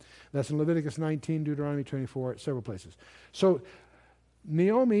destitute. That's in Leviticus 19, Deuteronomy 24, several places. So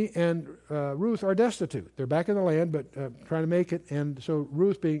Naomi and Ruth are destitute. They're back in the land, but trying to make it. And so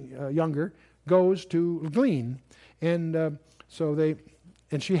Ruth, being younger, goes to glean. And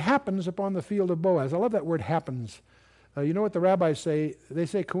she happens upon the field of Boaz. I love that word, happens. You know what the rabbis say? They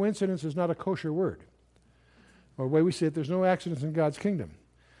say coincidence is not a kosher word. Or the way we see it, there's no accidents in God's kingdom.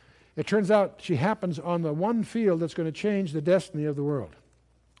 It turns out she happens on the one field that's going to change the destiny of the world.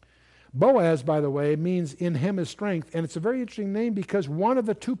 Boaz, by the way, means in him is strength, and it's a very interesting name because one of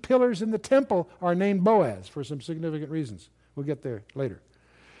the two pillars in the temple are named Boaz for some significant reasons. We'll get there later.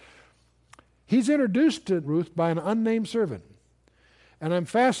 He's introduced to Ruth by an unnamed servant, and I'm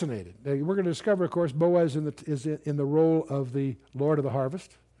fascinated. We're going to discover, of course, Boaz is in the role of the Lord of the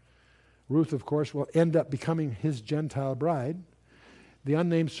harvest. Ruth, of course, will end up becoming his Gentile bride. The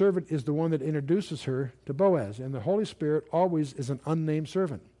unnamed servant is the one that introduces her to Boaz, and the Holy Spirit always is an unnamed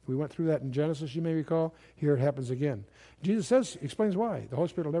servant. We went through that in Genesis, you may recall. Here it happens again. Jesus explains why. The Holy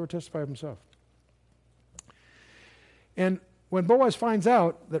Spirit will never testify of himself. And when Boaz finds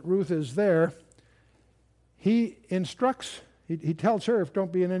out that Ruth is there, he instructs, he tells her,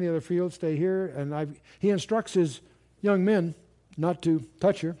 don't be in any other field, stay here. And he instructs his young men not to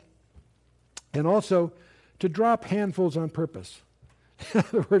touch her, and also to drop handfuls on purpose. In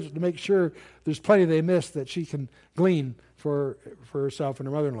other words, to make sure there's plenty they miss that she can glean for herself and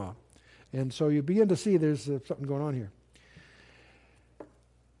her mother-in-law. And so you begin to see there's something going on here.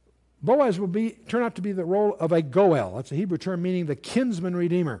 Boaz will turn out to be the role of a goel. That's a Hebrew term meaning the kinsman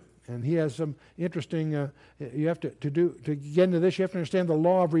redeemer. And he has some interesting, you have to get into this, you have to understand the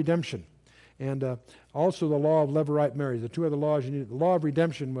law of redemption. And also the law of levirate marriage. The two other laws you need. The law of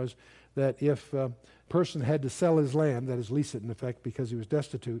redemption was that if a person had to sell his land, that is lease it in effect because he was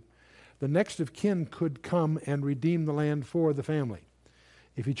destitute, the next of kin could come and redeem the land for the family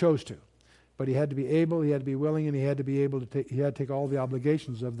if he chose to. But he had to be able, he had to be willing, and he had to be able to take all the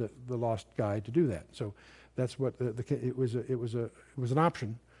obligations of the lost guy to do that. So that's what it was an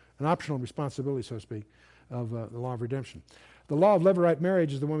option, an optional responsibility, so to speak, of the law of redemption. The law of levirate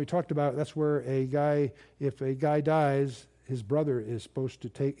marriage is the one we talked about. That's where if a guy dies, his brother is supposed to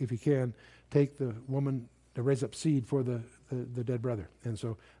take, if he can, take the woman to raise up seed for the dead brother. And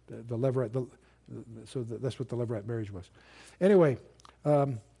so the levirate, that's what the levirate marriage was. Anyway,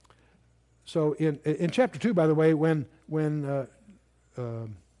 so in chapter 2, by the way, when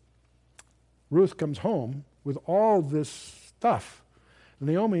Ruth comes home with all this stuff,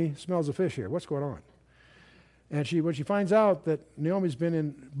 Naomi smells a fish here. What's going on? And when she finds out that Naomi's been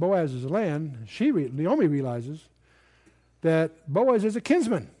in Boaz's land, Naomi realizes that Boaz is a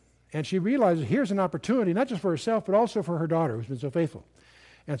kinsman. And she realizes here's an opportunity, not just for herself, but also for her daughter, who's been so faithful.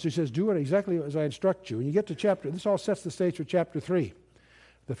 And so she says, do it exactly as I instruct you. And you get to this all sets the stage for chapter 3,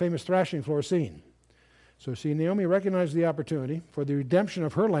 the famous thrashing floor scene. So see, Naomi recognized the opportunity for the redemption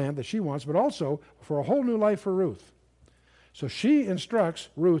of her land that she wants, but also for a whole new life for Ruth. So she instructs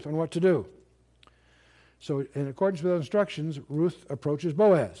Ruth on what to do. So in accordance with those instructions, Ruth approaches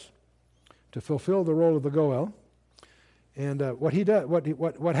Boaz to fulfill the role of the goel. And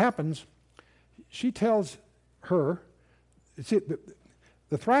what happens, she tells her, see,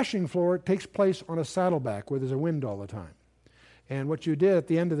 the thrashing floor takes place on a saddleback where there's a wind all the time. And what you did at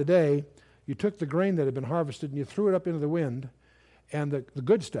the end of the day, you took the grain that had been harvested and you threw it up into the wind, and the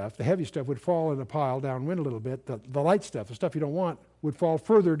good stuff, the heavy stuff, would fall in a pile downwind a little bit. The light stuff, the stuff you don't want, would fall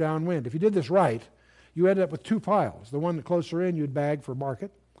further downwind. If you did this right, you ended up with two piles. The one closer in you'd bag for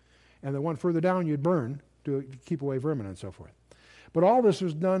market, and the one further down you'd burn to keep away vermin and so forth. But all this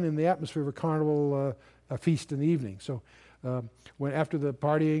was done in the atmosphere of a carnival, a feast in the evening. So when after the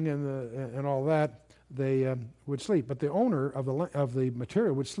partying and all that, they would sleep. But the owner of the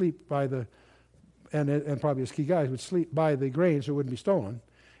material would sleep by and probably his key guys would sleep by the grain so it wouldn't be stolen.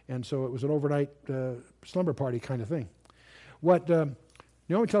 And so it was an overnight slumber party kind of thing. What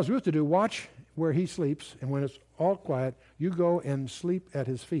Naomi tells Ruth to do, watch where he sleeps, and when it's all quiet, you go and sleep at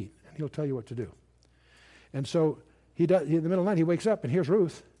his feet, and he'll tell you what to do. And so in the middle of the night, he wakes up, and here's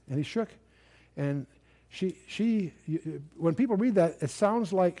Ruth, and he's shook. And when people read that, it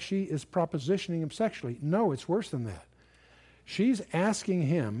sounds like she is propositioning him sexually. No, it's worse than that. She's asking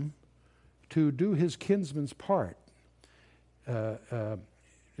him to do his kinsman's part. To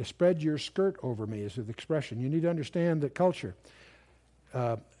spread your skirt over me is the expression. You need to understand the culture.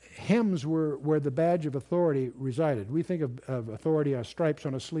 Hems were where the badge of authority resided. We think of authority as stripes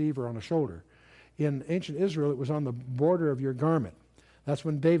on a sleeve or on a shoulder. In ancient Israel, it was on the border of your garment. That's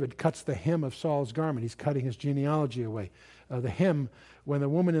when David cuts the hem of Saul's garment. He's cutting his genealogy away. The hem, when the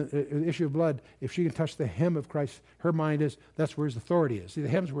woman in the issue of blood, if she can touch the hem of Christ, her mind is, that's where his authority is. See, the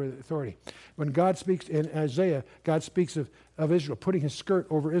hem's where the authority. When God speaks in Isaiah, God speaks of Israel, putting his skirt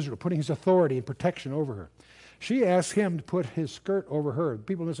over Israel, putting his authority and protection over her. She asks him to put his skirt over her.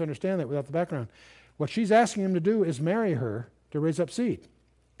 People misunderstand that without the background. What she's asking him to do is marry her to raise up seed,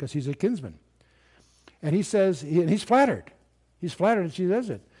 because he's a kinsman. And he says, and he's flattered. He's flattered that she does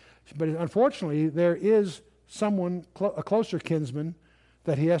it. But unfortunately, there is someone, a closer kinsman,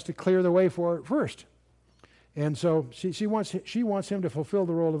 that he has to clear the way for first. And so she wants him to fulfill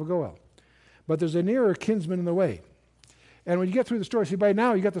the role of a Goel. But there's a nearer kinsman in the way. And when you get through the story, see, by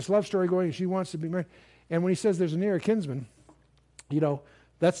now you got this love story going, and she wants to be married. And when he says there's a nearer kinsman,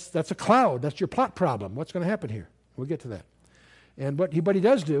 that's a cloud. That's your plot problem. What's going to happen here? We'll get to that. And but he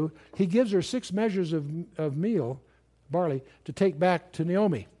does do, he gives her 6 measures of meal, barley, to take back to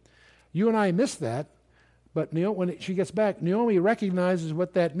Naomi. You and I miss that, but when she gets back, Naomi recognizes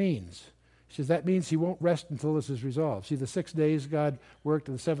what that means. She says that means he won't rest until this is resolved. See, the 6 days God worked,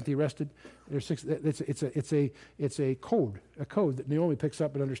 and the 7th he rested. There's 6. It's a code that Naomi picks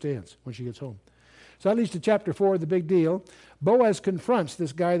up and understands when she gets home. So that leads to chapter 4, the big deal. Boaz confronts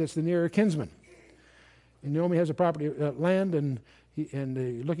this guy that's the nearer kinsman. And Naomi has a property, land, and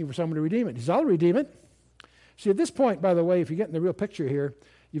looking for someone to redeem it. He says, I'll redeem it. See, at this point, by the way, if you're getting the real picture here,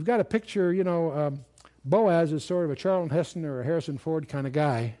 you've got to picture, Boaz is sort of a Charlton Heston or a Harrison Ford kind of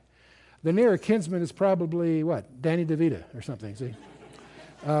guy. The nearer kinsman is probably, Danny DeVito or something, see?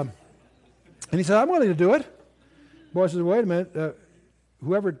 And he said, I'm willing to do it. Boaz says, wait a minute.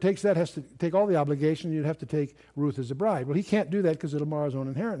 Whoever takes that has to take all the obligation. You'd have to take Ruth as a bride. Well, he can't do that because it'll mar his own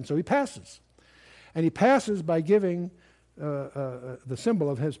inheritance. So he passes. And he passes by giving, the symbol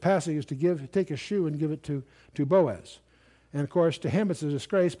of his passing is to take a shoe and give it to Boaz. And, of course, to him it's a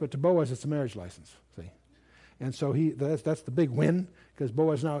disgrace, but to Boaz it's a marriage license, see? And so that's the big win, because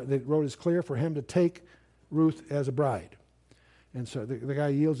Boaz now, the road is clear for him to take Ruth as a bride. And so the guy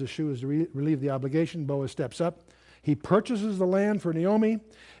yields his shoes to relieve the obligation. Boaz steps up. He purchases the land for Naomi,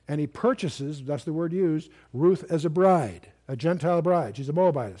 and he purchases, that's the word used, Ruth as a bride, a Gentile bride. She's a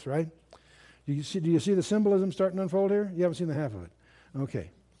Moabitess, right? Do you see the symbolism starting to unfold here? You haven't seen the half of it.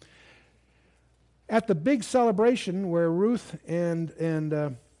 Okay. At the big celebration where Ruth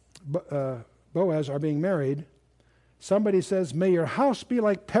and Boaz are being married, somebody says, may your house be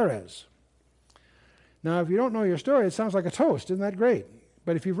like Perez. Now, if you don't know your story, it sounds like a toast. Isn't that great?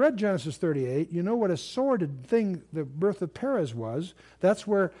 But if you've read Genesis 38, you know what a sordid thing the birth of Perez was. That's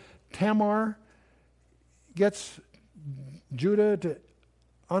where Tamar gets Judah to,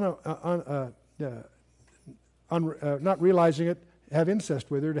 not realizing it, have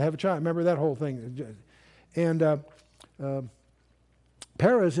incest with her, to have a child. Remember that whole thing. And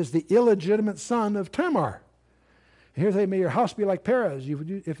Perez is the illegitimate son of Tamar. And here they may your house be like Perez.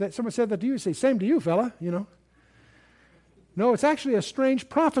 If someone said that to you, say, same to you, fella, No, it's actually a strange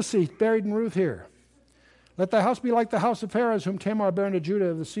prophecy buried in Ruth here. Let thy house be like the house of Perez, whom Tamar bare unto Judah,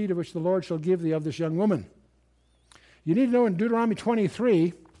 of the seed of which the Lord shall give thee of this young woman. You need to know in Deuteronomy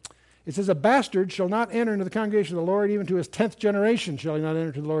 23, it says, a bastard shall not enter into the congregation of the Lord, even to his 10th generation shall he not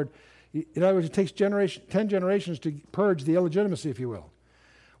enter to the Lord. In other words, it takes 10 generations to purge the illegitimacy, if you will.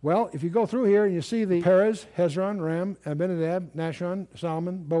 Well, if you go through here and you see the Perez, Hezron, Ram, Abinadab, Nahshon,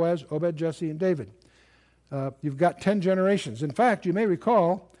 Solomon, Boaz, Obed, Jesse, and David. You've got 10 generations. In fact, you may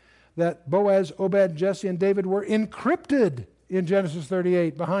recall that Boaz, Obed, Jesse, and David were encrypted in Genesis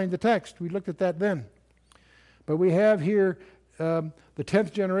 38 behind the text. We looked at that then. But we have here the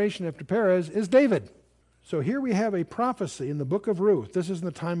 10th generation after Perez is David. So here we have a prophecy in the book of Ruth. This is in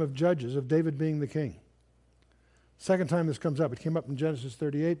the time of Judges, of David being the king. Second time this comes up. It came up in Genesis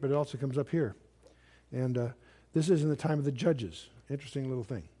 38, but it also comes up here. And this is in the time of the Judges. Interesting little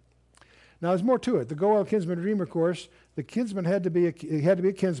thing. Now there's more to it. The Goel kinsman redeemer course, the kinsman had to be a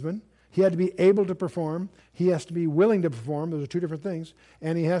kinsman. He had to be able to perform. He has to be willing to perform. Those are two different things.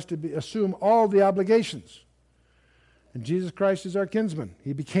 And he has to assume all the obligations. And Jesus Christ is our kinsman.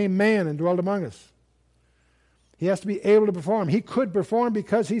 He became man and dwelt among us. He has to be able to perform. He could perform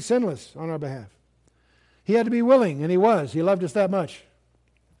because he's sinless on our behalf. He had to be willing, and he was. He loved us that much.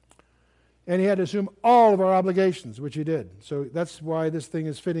 And he had to assume all of our obligations, which he did. So that's why this thing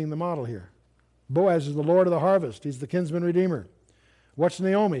is fitting the model here. Boaz is the Lord of the harvest. He's the kinsman redeemer. What's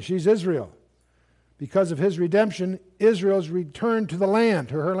Naomi? She's Israel. Because of his redemption, Israel's returned to the land,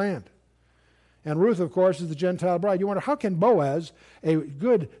 to her land. And Ruth, of course, is the Gentile bride. You wonder, how can Boaz, a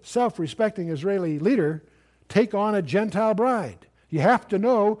good, self-respecting Israeli leader, take on a Gentile bride? You have to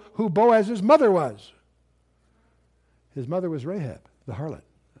know who Boaz's mother was. His mother was Rahab, the harlot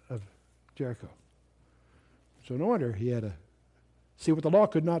of Jericho. So no wonder he had to see what the law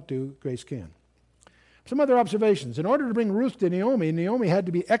could not do, grace can. Some other observations. In order to bring Ruth to Naomi, Naomi had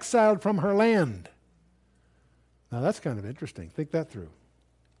to be exiled from her land. Now that's kind of interesting. Think that through.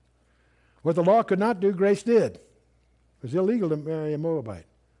 What the law could not do, grace did. It was illegal to marry a Moabite.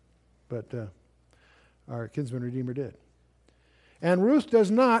 But our kinsman redeemer did. And Ruth does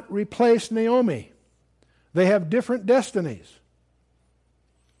not replace Naomi. They have different destinies.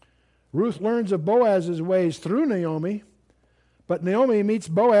 Ruth learns of Boaz's ways through Naomi, but Naomi meets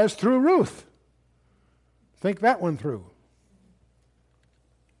Boaz through Ruth. Think that one through.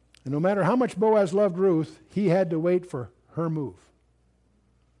 And no matter how much Boaz loved Ruth, he had to wait for her move.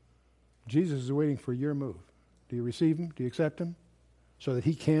 Jesus is waiting for your move. Do you receive him? Do you accept him? So that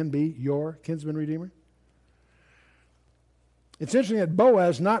he can be your kinsman redeemer? It's interesting that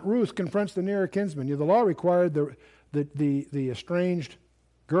Boaz, not Ruth, confronts the nearer kinsman. The law required the estranged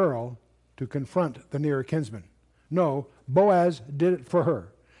girl to confront the nearer kinsman. No, Boaz did it for her,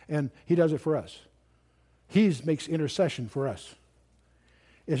 and he does it for us. He makes intercession for us.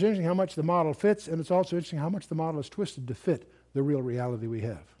 It's interesting how much the model fits, and it's also interesting how much the model is twisted to fit the real reality we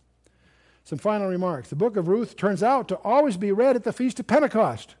have. Some final remarks. The book of Ruth turns out to always be read at the Feast of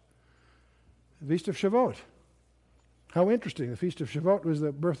Pentecost, the Feast of Shavuot. How interesting. The Feast of Shavuot was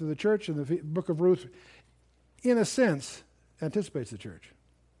the birth of the church, and the book of Ruth, in a sense, anticipates the church.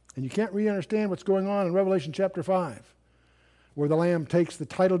 And you can't really understand what's going on in Revelation chapter 5, where the Lamb takes the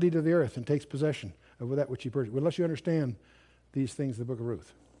title deed of the earth and takes possession of that which he purchased, unless you understand these things in the book of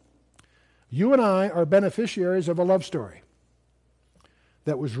Ruth. You and I are beneficiaries of a love story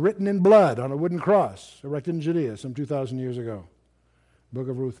that was written in blood on a wooden cross erected in Judea some 2,000 years ago. The book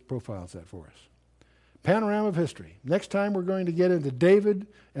of Ruth profiles that for us. Panorama of history. Next time we're going to get into David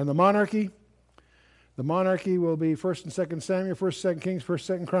and the monarchy. The monarchy will be 1st and 2nd Samuel, 1st, 2nd Kings,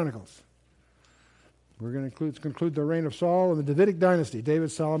 1st, 2nd Chronicles. We're going to conclude the reign of Saul and the Davidic dynasty,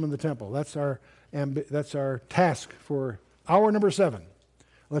 David, Solomon, the temple. That's our task for hour number 7.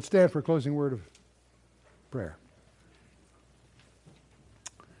 Let's stand for a closing word of prayer.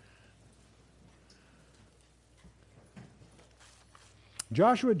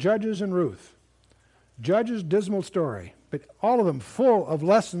 Joshua, Judges, and Ruth. Judges, dismal story, but all of them full of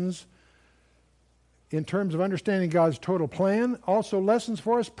lessons in terms of understanding God's total plan, also lessons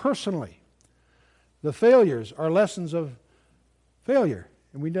for us personally. The failures are lessons of failure,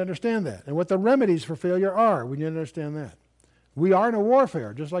 and we need to understand that. And what the remedies for failure are, we need to understand that. We are in a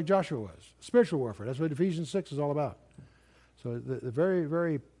warfare, just like Joshua was. Spiritual warfare. That's what Ephesians 6 is all about. So the very,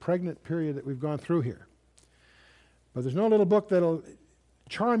 very pregnant period that we've gone through here. But there's no little book that'll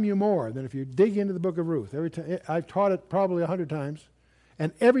charm you more than if you dig into the book of Ruth. Every time I've taught it probably 100 times,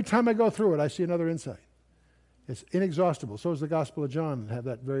 and every time I go through it, I see another insight. It's inexhaustible. So is the Gospel of John, have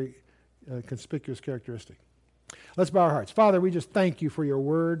that very conspicuous characteristic. Let's bow our hearts. Father, we just thank you for your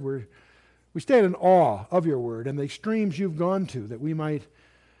word. We stand in awe of your word and the extremes you've gone to that we might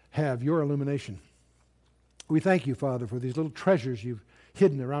have your illumination. We thank you, Father, for these little treasures you've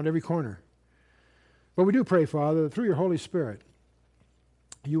hidden around every corner. But we do pray, Father, that through your Holy Spirit,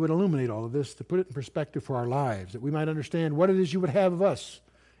 you would illuminate all of this to put it in perspective for our lives, that we might understand what it is you would have of us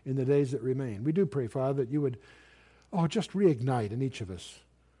in the days that remain. We do pray, Father, that you would, just reignite in each of us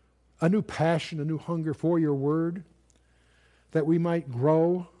a new passion, a new hunger for your word, that we might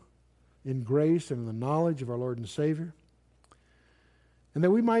grow in grace and in the knowledge of our Lord and Savior, and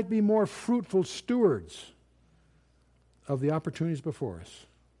that we might be more fruitful stewards of the opportunities before us.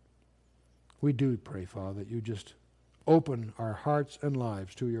 We do pray, Father, that you just open our hearts and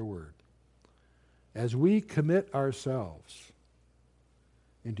lives to your word as we commit ourselves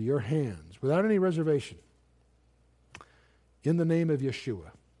into your hands without any reservation, in the name of Yeshua,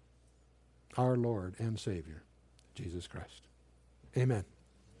 our Lord and Savior, Jesus Christ. Amen.